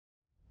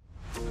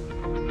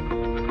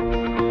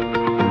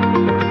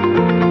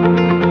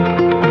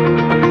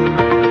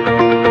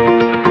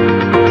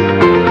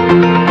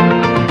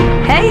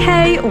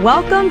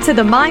Welcome to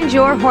the Mind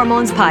Your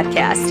Hormones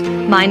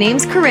podcast. My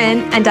name's Corinne,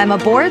 and I'm a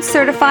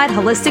board-certified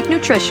holistic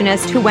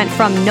nutritionist who went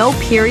from no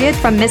period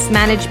from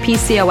mismanaged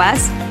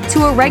PCOS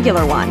to a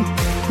regular one.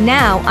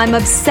 Now I'm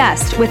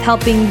obsessed with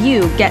helping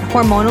you get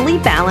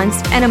hormonally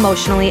balanced and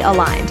emotionally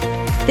aligned.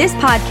 This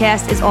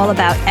podcast is all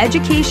about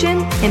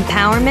education,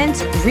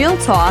 empowerment, real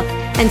talk,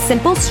 and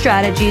simple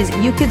strategies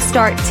you could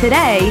start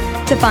today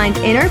to find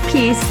inner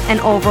peace and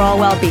overall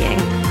well-being.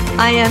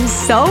 I am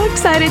so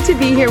excited to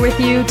be here with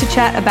you to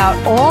chat about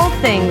all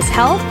things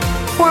health,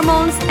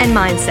 hormones, and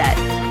mindset.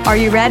 Are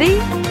you ready?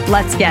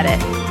 Let's get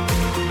it.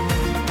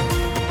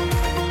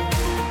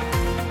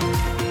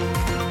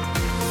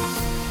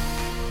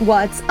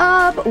 What's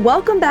up?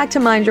 Welcome back to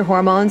Mind Your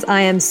Hormones.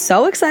 I am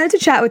so excited to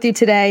chat with you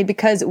today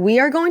because we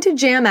are going to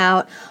jam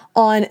out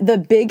on the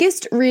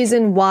biggest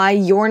reason why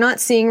you're not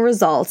seeing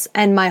results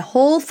and my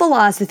whole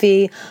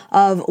philosophy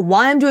of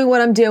why I'm doing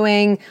what I'm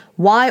doing,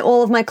 why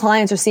all of my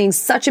clients are seeing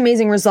such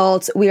amazing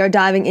results. We are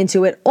diving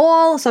into it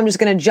all, so I'm just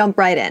going to jump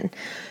right in.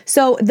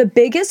 So the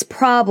biggest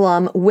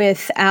problem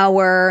with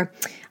our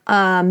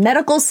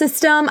medical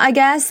system, I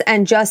guess,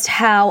 and just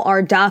how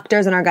our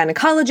doctors and our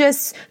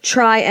gynecologists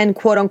try and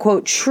quote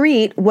unquote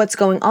treat what's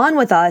going on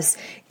with us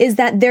is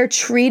that they're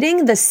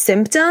treating the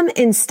symptom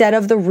instead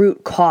of the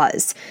root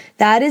cause.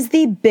 That is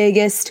the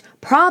biggest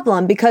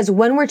problem because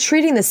when we're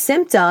treating the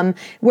symptom,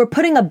 we're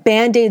putting a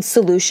Band-Aid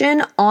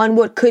solution on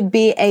what could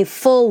be a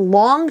full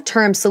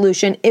long-term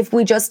solution if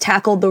we just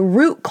tackle the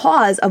root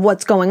cause of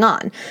what's going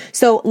on.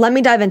 So let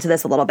me dive into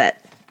this a little bit.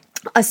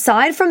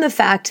 Aside from the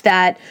fact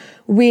that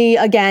we,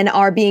 again,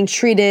 are being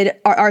treated,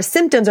 our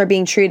symptoms are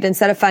being treated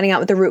instead of finding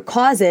out what the root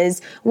cause is,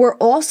 we're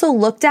also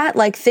looked at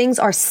like things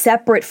are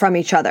separate from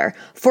each other.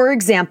 For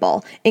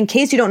example, in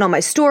case you don't know my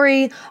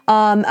story,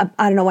 I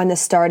don't know when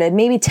this started,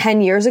 maybe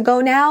 10 years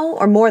ago now,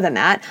 or more than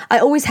that, I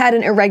always had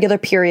an irregular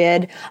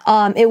period.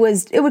 It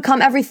would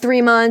come every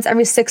 3 months,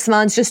 every 6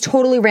 months, just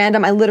totally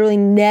random. I literally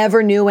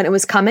never knew when it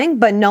was coming,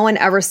 but no one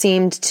ever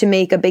seemed to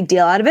make a big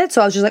deal out of it.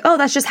 So I was just like, oh,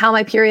 that's just how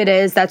my period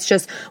is. That's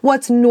just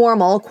what's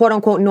normal, quote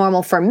unquote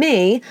normal for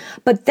me.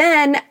 But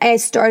then I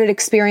started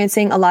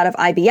experiencing a lot of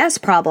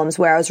IBS problems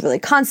where I was really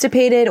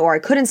constipated or I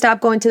couldn't stop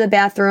going to the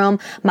bathroom.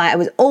 I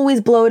was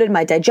always bloated.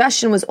 My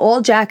digestion was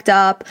all jacked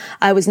up.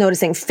 I was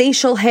noticing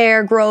facial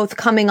hair growth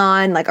coming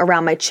on like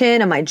around my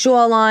chin and my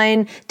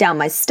jawline, down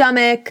my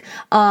stomach.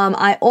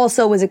 I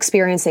also was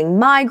experiencing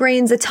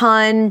migraines a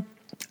ton.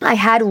 I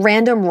had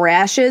random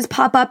rashes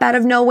pop up out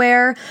of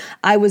nowhere.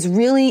 I was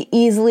really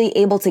easily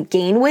able to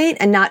gain weight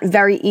and not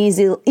very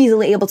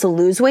easily able to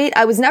lose weight.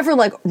 I was never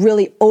like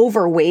really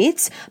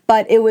overweight,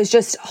 but it was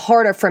just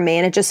harder for me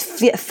and it just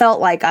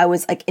felt like I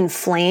was like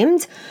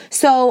inflamed.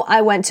 So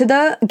I went to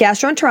the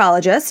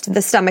gastroenterologist,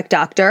 the stomach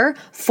doctor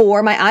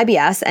for my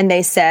IBS, and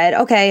they said,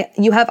 okay,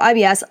 you have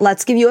IBS.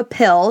 Let's give you a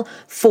pill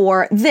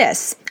for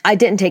this. I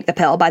didn't take the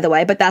pill, by the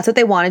way, but that's what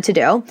they wanted to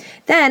do.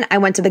 Then I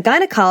went to the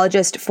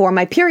gynecologist for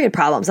my period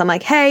problems. I'm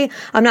like, hey,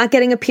 I'm not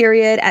getting a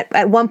period.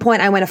 At one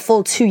point, I went a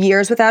full 2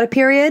 years without a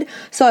period.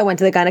 So I went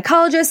to the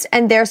gynecologist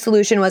and their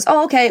solution was,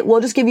 oh, okay,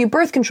 we'll just give you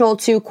birth control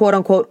to quote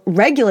unquote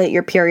regulate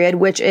your period,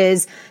 which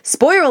is,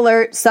 spoiler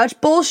alert, such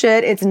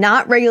bullshit. It's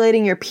not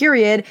regulating your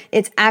period.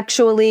 It's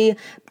actually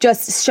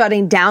just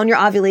shutting down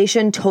your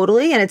ovulation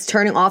totally, and it's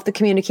turning off the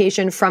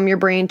communication from your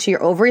brain to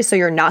your ovaries, so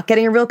you're not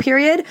getting a real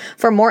period.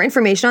 For more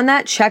information on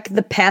that, check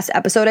the past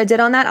episode I did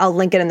on that. I'll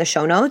link it in the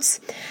show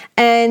notes.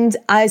 And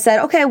I said,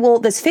 okay, well,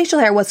 this facial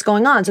hair, what's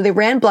going on? So they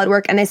ran blood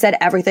work and they said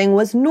everything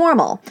was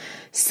normal.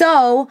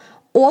 So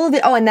all of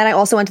it, and then I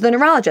also went to the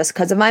neurologist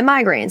because of my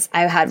migraines.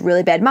 I had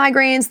really bad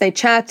migraines. They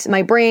checked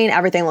my brain.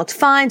 Everything looked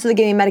fine. So they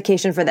gave me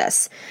medication for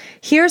this.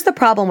 Here's the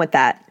problem with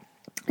that.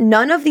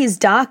 None of these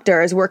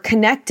doctors were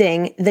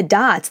connecting the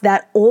dots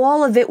that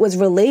all of it was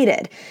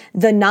related.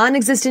 The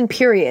non-existent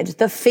period,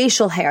 the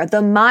facial hair,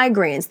 the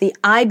migraines, the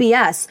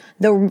IBS,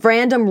 the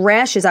random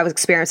rashes I was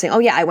experiencing. Oh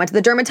yeah, I went to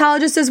the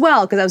dermatologist as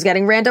well because I was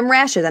getting random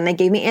rashes and they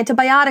gave me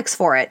antibiotics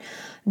for it.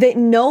 That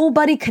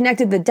nobody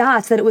connected the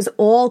dots, that it was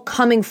all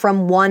coming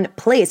from one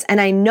place.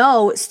 And I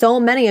know so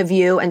many of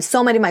you and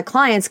so many of my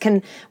clients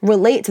can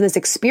relate to this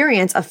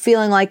experience of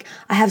feeling like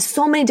I have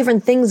so many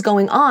different things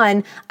going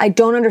on. I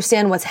don't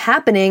understand what's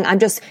happening. I'm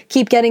just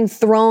keep getting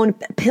thrown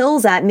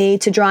pills at me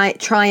to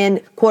try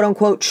and quote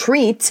unquote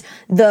treat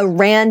the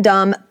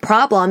random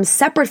problems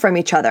separate from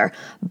each other.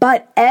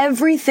 But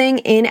everything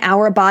in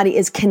our body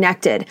is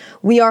connected.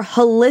 We are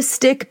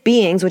holistic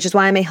beings, which is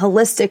why I'm a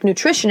holistic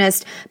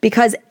nutritionist,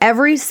 because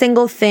every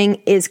single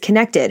thing is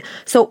connected.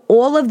 So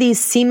all of these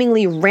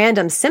seemingly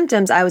random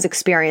symptoms I was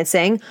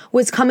experiencing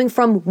was coming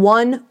from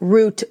one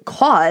root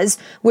cause,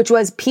 which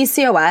was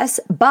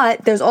PCOS,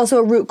 but there's also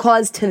a root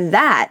cause to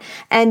that.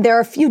 And there are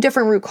a few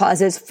different root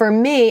causes. For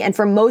me and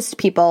for most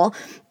people,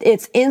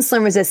 it's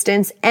insulin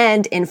resistance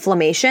and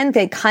inflammation.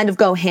 They kind of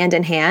go hand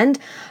in hand,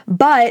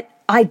 but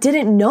I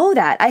didn't know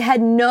that. I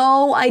had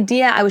no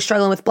idea I was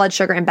struggling with blood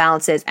sugar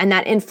imbalances and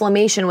that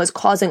inflammation was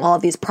causing all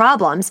of these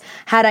problems.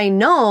 Had I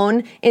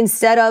known,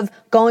 instead of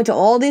going to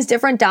all these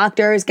different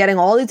doctors, getting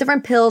all these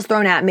different pills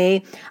thrown at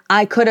me,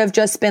 I could have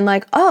just been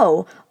like,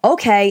 oh,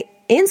 okay,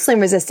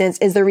 insulin resistance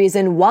is the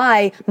reason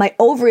why my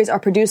ovaries are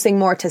producing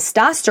more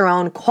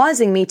testosterone,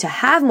 causing me to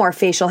have more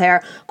facial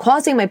hair,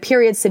 causing my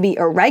periods to be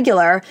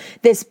irregular.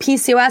 This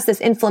PCOS,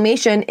 this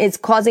inflammation, is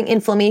causing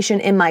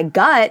inflammation in my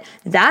gut.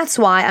 That's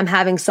why I'm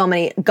having so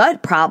many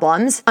gut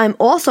problems. I'm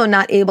also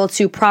not able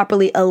to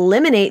properly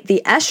eliminate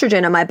the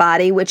estrogen in my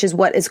body, which is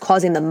what is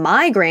causing the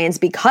migraines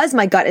because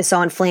my gut is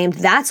so inflamed.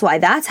 That's why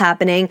that's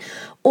happening.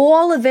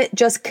 All of it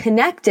just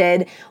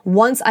connected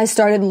once I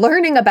started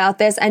learning about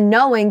this and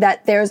knowing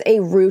that there's a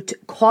root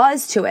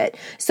cause to it.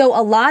 So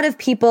a lot of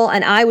people,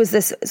 and I was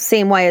this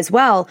same way as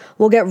well,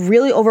 will get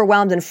really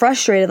overwhelmed and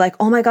frustrated, like,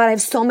 oh my God, I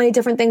have so many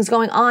different things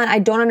going on. I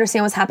don't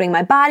understand what's happening in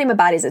my body. My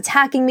body's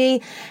attacking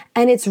me.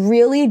 And it's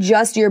really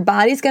just your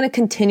body's going to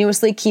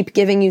continuously keep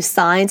giving you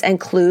signs and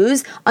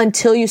clues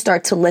until you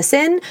start to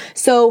listen.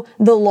 So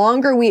the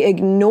longer we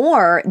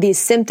ignore these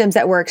symptoms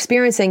that we're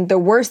experiencing, the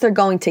worse they're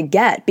going to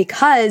get,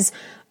 because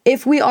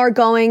if we are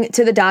going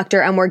to the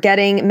doctor and we're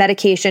getting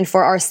medication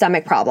for our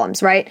stomach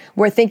problems, right?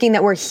 We're thinking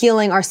that we're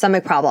healing our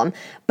stomach problem,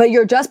 but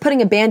you're just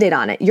putting a Band-Aid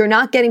on it. You're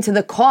not getting to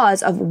the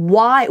cause of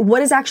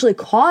what is actually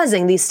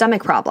causing these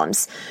stomach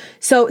problems.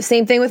 So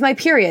same thing with my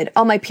period.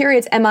 Oh, my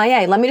period's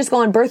MIA. Let me just go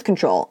on birth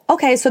control.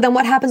 Okay, so then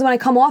what happens when I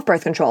come off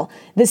birth control?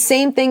 The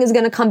same thing is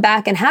going to come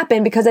back and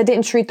happen because I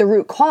didn't treat the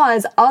root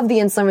cause of the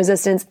insulin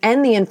resistance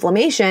and the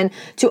inflammation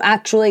to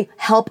actually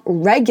help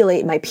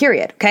regulate my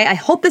period. Okay, I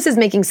hope this is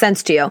making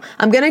sense to you.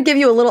 I'm going to give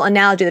you a little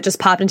analogy that just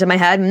popped into my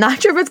head. I'm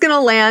not sure if it's going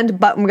to land,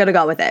 but I'm going to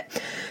go with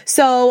it.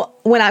 So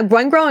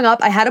when growing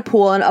up, I had a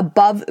pool, an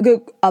above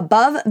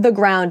the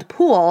ground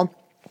pool,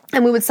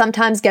 and we would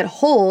sometimes get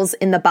holes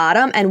in the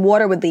bottom and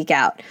water would leak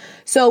out.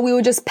 So we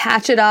would just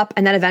patch it up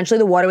and then eventually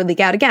the water would leak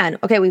out again.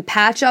 Okay, we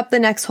patch up the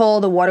next hole,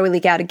 the water would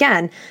leak out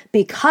again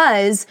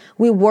because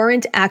we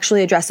weren't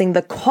actually addressing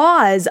the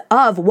cause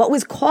of what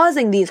was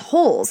causing these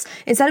holes.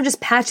 Instead of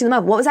just patching them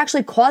up, what was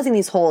actually causing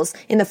these holes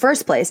in the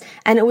first place?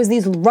 And it was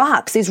these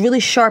rocks, these really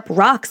sharp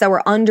rocks that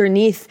were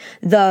underneath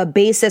the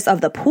basis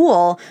of the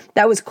pool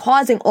that was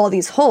causing all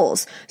these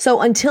holes. So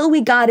until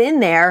we got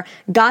in there,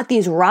 got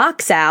these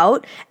rocks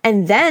out,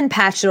 and then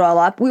patched it all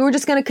up, we were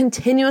just going to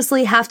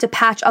continuously have to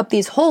patch up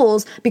these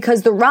holes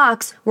because the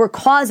rocks were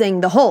causing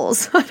the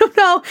holes. I don't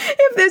know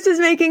if this is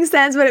making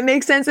sense, but it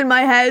makes sense in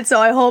my head, so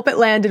I hope it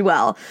landed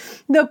well.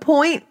 The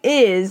point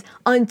is,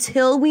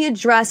 until we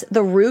address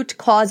the root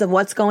cause of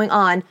what's going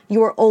on,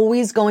 you are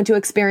always going to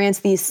experience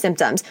these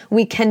symptoms.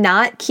 We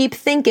cannot keep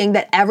thinking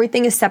that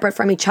everything is separate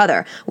from each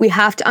other. We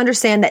have to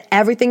understand that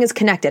everything is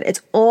connected.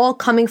 It's all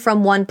coming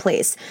from one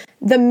place.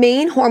 The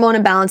main hormone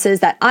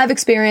imbalances that I've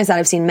experienced, that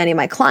I've seen many of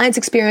my clients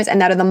experience,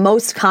 and that are the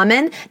most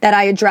common that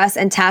I address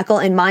and tackle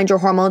in Mind Your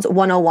Hormones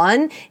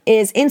 101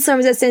 is insulin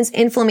resistance,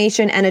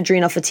 inflammation, and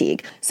adrenal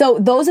fatigue. So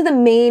those are the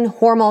main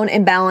hormone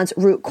imbalance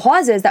root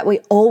causes that we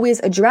always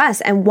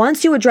address. And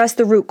once you address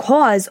the root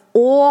cause,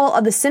 all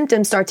of the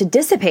symptoms start to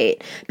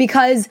dissipate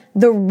because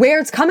where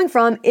it's coming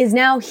from is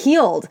now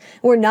healed.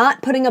 We're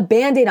not putting a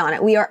Band-Aid on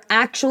it. We are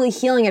actually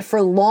healing it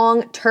for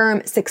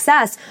long-term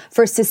success,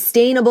 for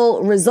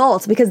sustainable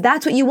results, because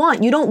that's what you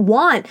want. You don't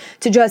want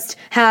to just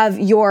have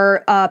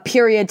your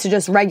period to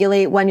just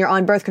regulate when you're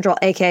on birth control,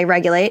 aka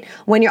regulate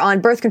when you're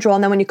on birth control,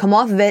 and then when you come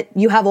off of it,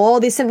 you have all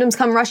these symptoms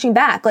come rushing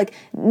back. Like,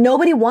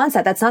 nobody wants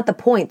that. That's not the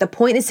point. The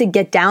point is to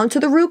get down to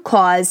the root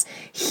cause,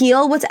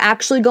 heal what's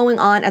actually going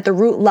on at the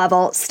root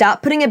level,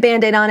 stop putting a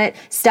Band-Aid on it,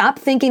 stop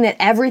thinking that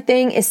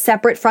everything is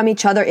separate from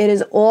each other. It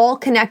is all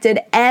connected.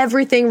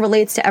 Everything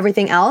relates to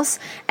everything else.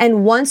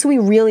 And once we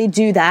really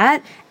do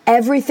that,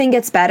 everything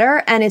gets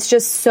better, and it's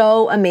just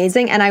so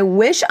amazing. And I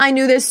wish I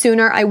knew this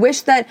sooner. I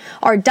wish that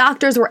our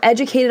doctors were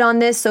educated on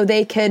this so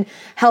they could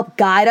help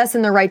guide us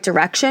in the right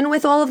direction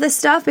with all of this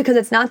stuff, because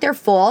it's not their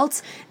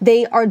fault.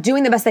 They are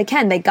doing the best they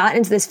can. They got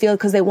into this field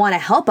because they want to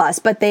help us,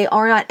 but they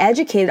are not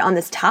educated on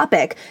this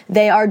topic.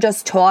 They are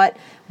just taught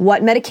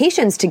what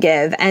medications to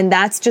give. And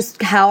that's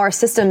just how our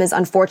system is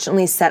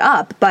unfortunately set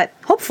up. But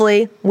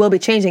hopefully we'll be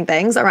changing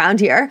things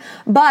around here.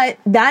 But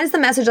that is the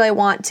message that I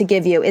want to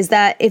give you, is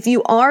that if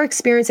you are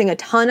experiencing a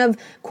ton of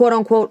quote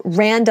unquote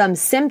random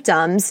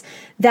symptoms,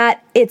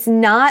 that it's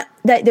not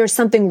that there's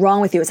something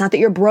wrong with you. It's not that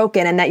you're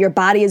broken and that your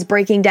body is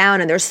breaking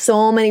down and there's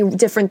so many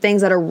different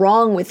things that are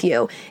wrong with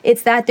you.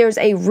 It's that there's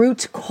a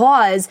root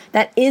cause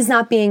that is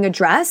not being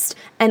addressed,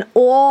 and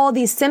all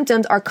these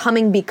symptoms are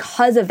coming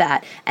because of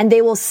that. And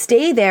they will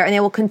stay there and they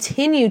will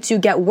continue to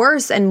get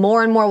worse, and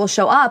more will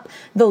show up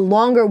the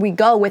longer we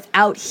go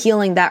without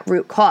healing that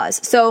root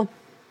cause. So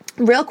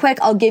real quick,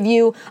 I'll give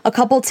you a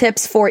couple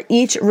tips for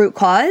each root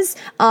cause.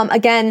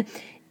 Again,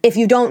 if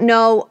you don't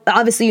know,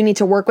 obviously you need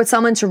to work with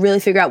someone to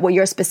really figure out what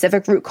your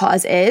specific root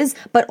cause is,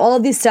 but all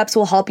of these steps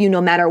will help you no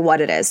matter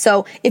what it is.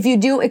 So if you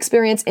do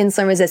experience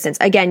insulin resistance,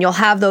 again, you'll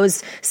have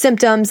those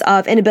symptoms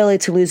of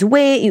inability to lose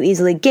weight, you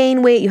easily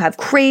gain weight, you have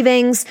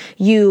cravings,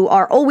 you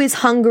are always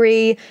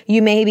hungry,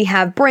 you maybe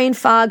have brain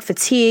fog,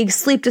 fatigue,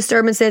 sleep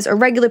disturbances,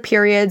 irregular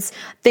periods,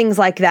 things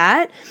like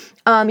that.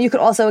 You could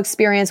also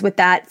experience with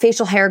that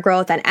facial hair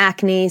growth and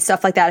acne,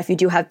 stuff like that if you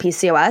do have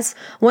PCOS.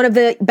 One of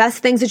the best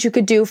things that you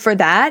could do for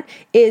that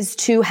is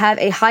to have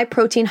a high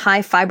protein,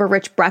 high fiber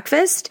rich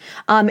breakfast.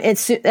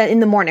 It's in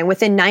the morning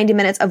within 90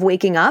 minutes of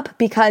waking up,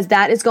 because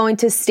that is going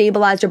to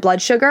stabilize your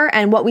blood sugar.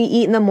 And what we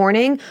eat in the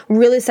morning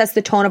really sets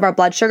the tone of our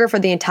blood sugar for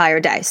the entire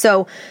day.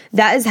 So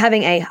that is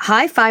having a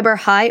high fiber,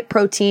 high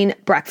protein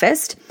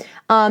breakfast.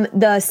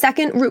 The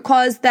second root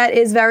cause that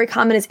is very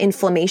common is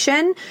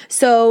inflammation.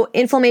 So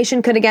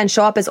inflammation could again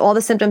show up as all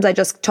the symptoms I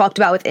just talked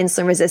about with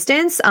insulin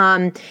resistance.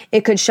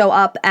 It could show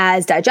up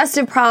as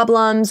digestive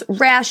problems,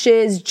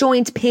 rashes,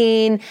 joint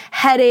pain,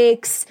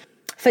 headaches,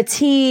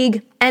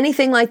 fatigue,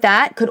 anything like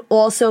that could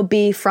also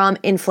be from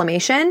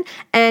inflammation.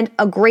 And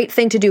a great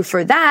thing to do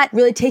for that,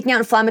 really taking out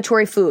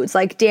inflammatory foods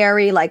like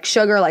dairy, like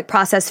sugar, like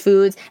processed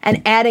foods,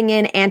 and adding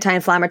in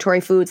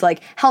anti-inflammatory foods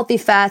like healthy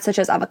fats such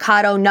as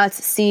avocado,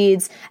 nuts,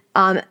 seeds,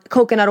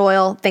 coconut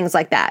oil, things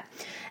like that.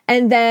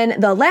 And then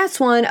the last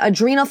one,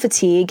 adrenal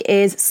fatigue,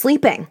 is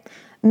sleeping.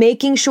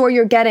 Making sure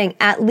you're getting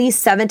at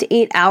least 7 to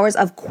 8 hours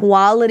of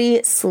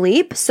quality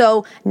sleep.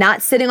 So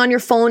not sitting on your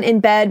phone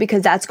in bed,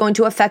 because that's going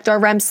to affect our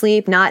REM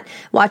sleep, not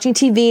watching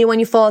TV when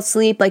you fall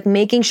asleep, like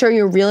making sure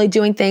you're really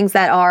doing things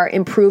that are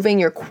improving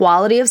your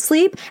quality of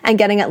sleep and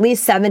getting at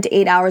least 7 to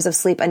 8 hours of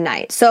sleep a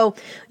night. So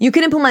you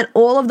can implement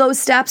all of those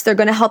steps. They're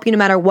going to help you no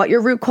matter what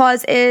your root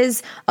cause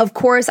is. Of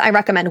course, I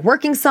recommend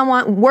working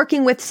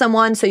with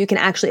someone so you can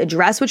actually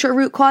address what your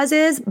root cause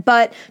is,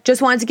 but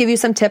just wanted to give you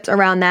some tips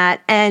around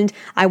that. And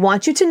I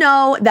want you to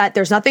know that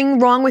there's nothing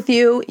wrong with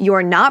you.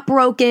 You're not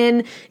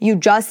broken. You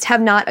just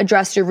have not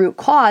addressed your root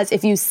cause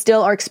if you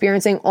still are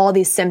experiencing all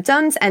these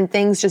symptoms and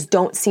things just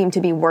don't seem to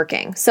be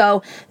working.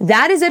 So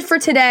that is it for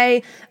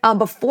today.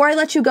 Before I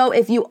let you go,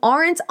 if you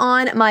aren't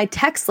on my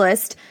text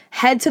list,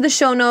 head to the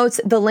show notes.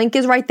 The link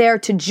is right there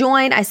to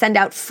join. I send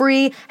out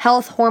free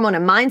health, hormone,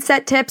 and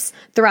mindset tips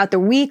throughout the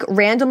week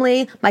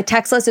randomly. My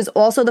text list is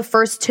also the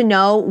first to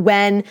know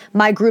when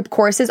my group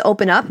courses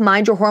open up.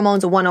 Mind Your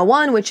Hormones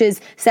 101, which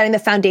is setting the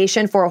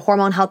foundation for a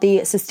hormone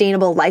healthy,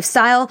 sustainable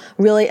lifestyle,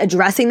 really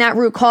addressing that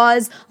root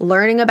cause,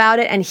 learning about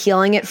it, and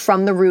healing it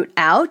from the root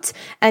out.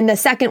 And the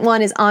second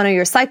one is Honor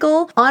Your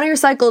Cycle. Honor Your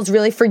Cycle is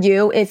really for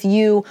you if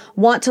you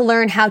want to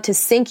learn how to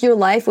sync your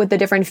life with the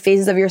different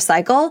phases of your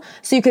cycle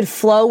so you could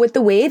flow with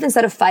the wave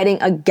instead of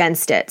fighting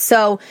against it.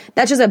 So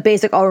that's just a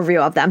basic overview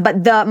of them.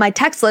 But my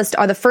text list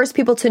are the first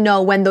people to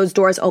know when those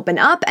doors open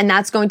up, and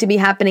that's going to be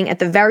happening at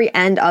the very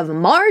end of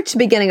March,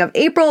 beginning of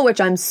April,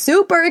 which I'm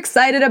super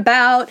excited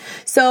about.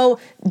 So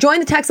join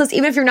the text list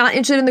even if you're not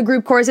interested in the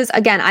group courses.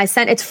 Again,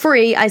 it's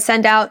free. I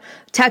send out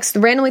text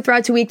randomly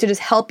throughout the week to just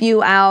help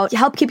you out,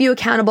 help keep you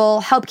accountable,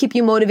 help keep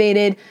you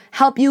motivated,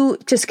 help you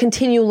just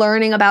continue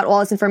learning about all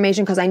this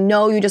information, because I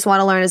know you just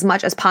want to learn as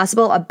much as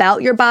possible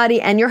about your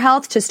body and your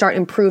health to start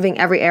improving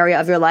every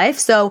area of your life.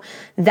 So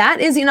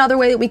that is another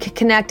way that we can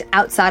connect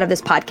outside of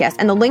this podcast.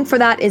 And the link for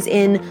that is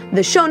in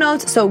the show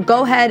notes. So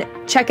go ahead,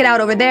 check it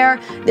out over there.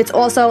 It's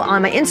also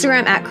on my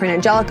Instagram at Corinne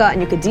Angelica,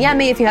 and you could DM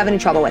me if you have any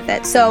trouble with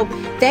it. So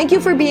thank you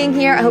for being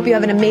here. I hope you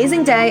have an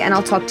amazing day, and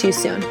I'll talk to you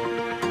soon.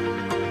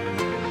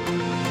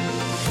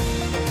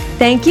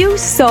 Thank you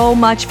so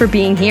much for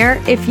being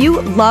here. If you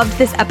loved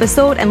this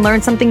episode and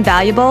learned something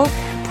valuable,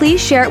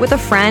 please share it with a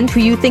friend who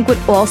you think would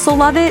also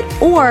love it,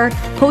 or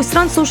post it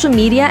on social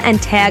media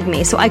and tag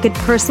me so I could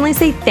personally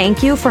say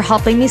thank you for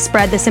helping me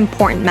spread this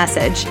important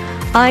message.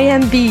 I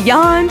am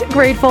beyond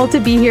grateful to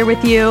be here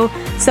with you.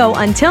 So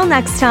until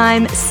next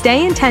time,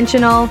 stay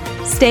intentional,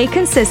 stay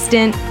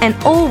consistent, and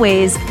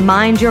always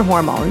mind your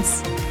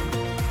hormones.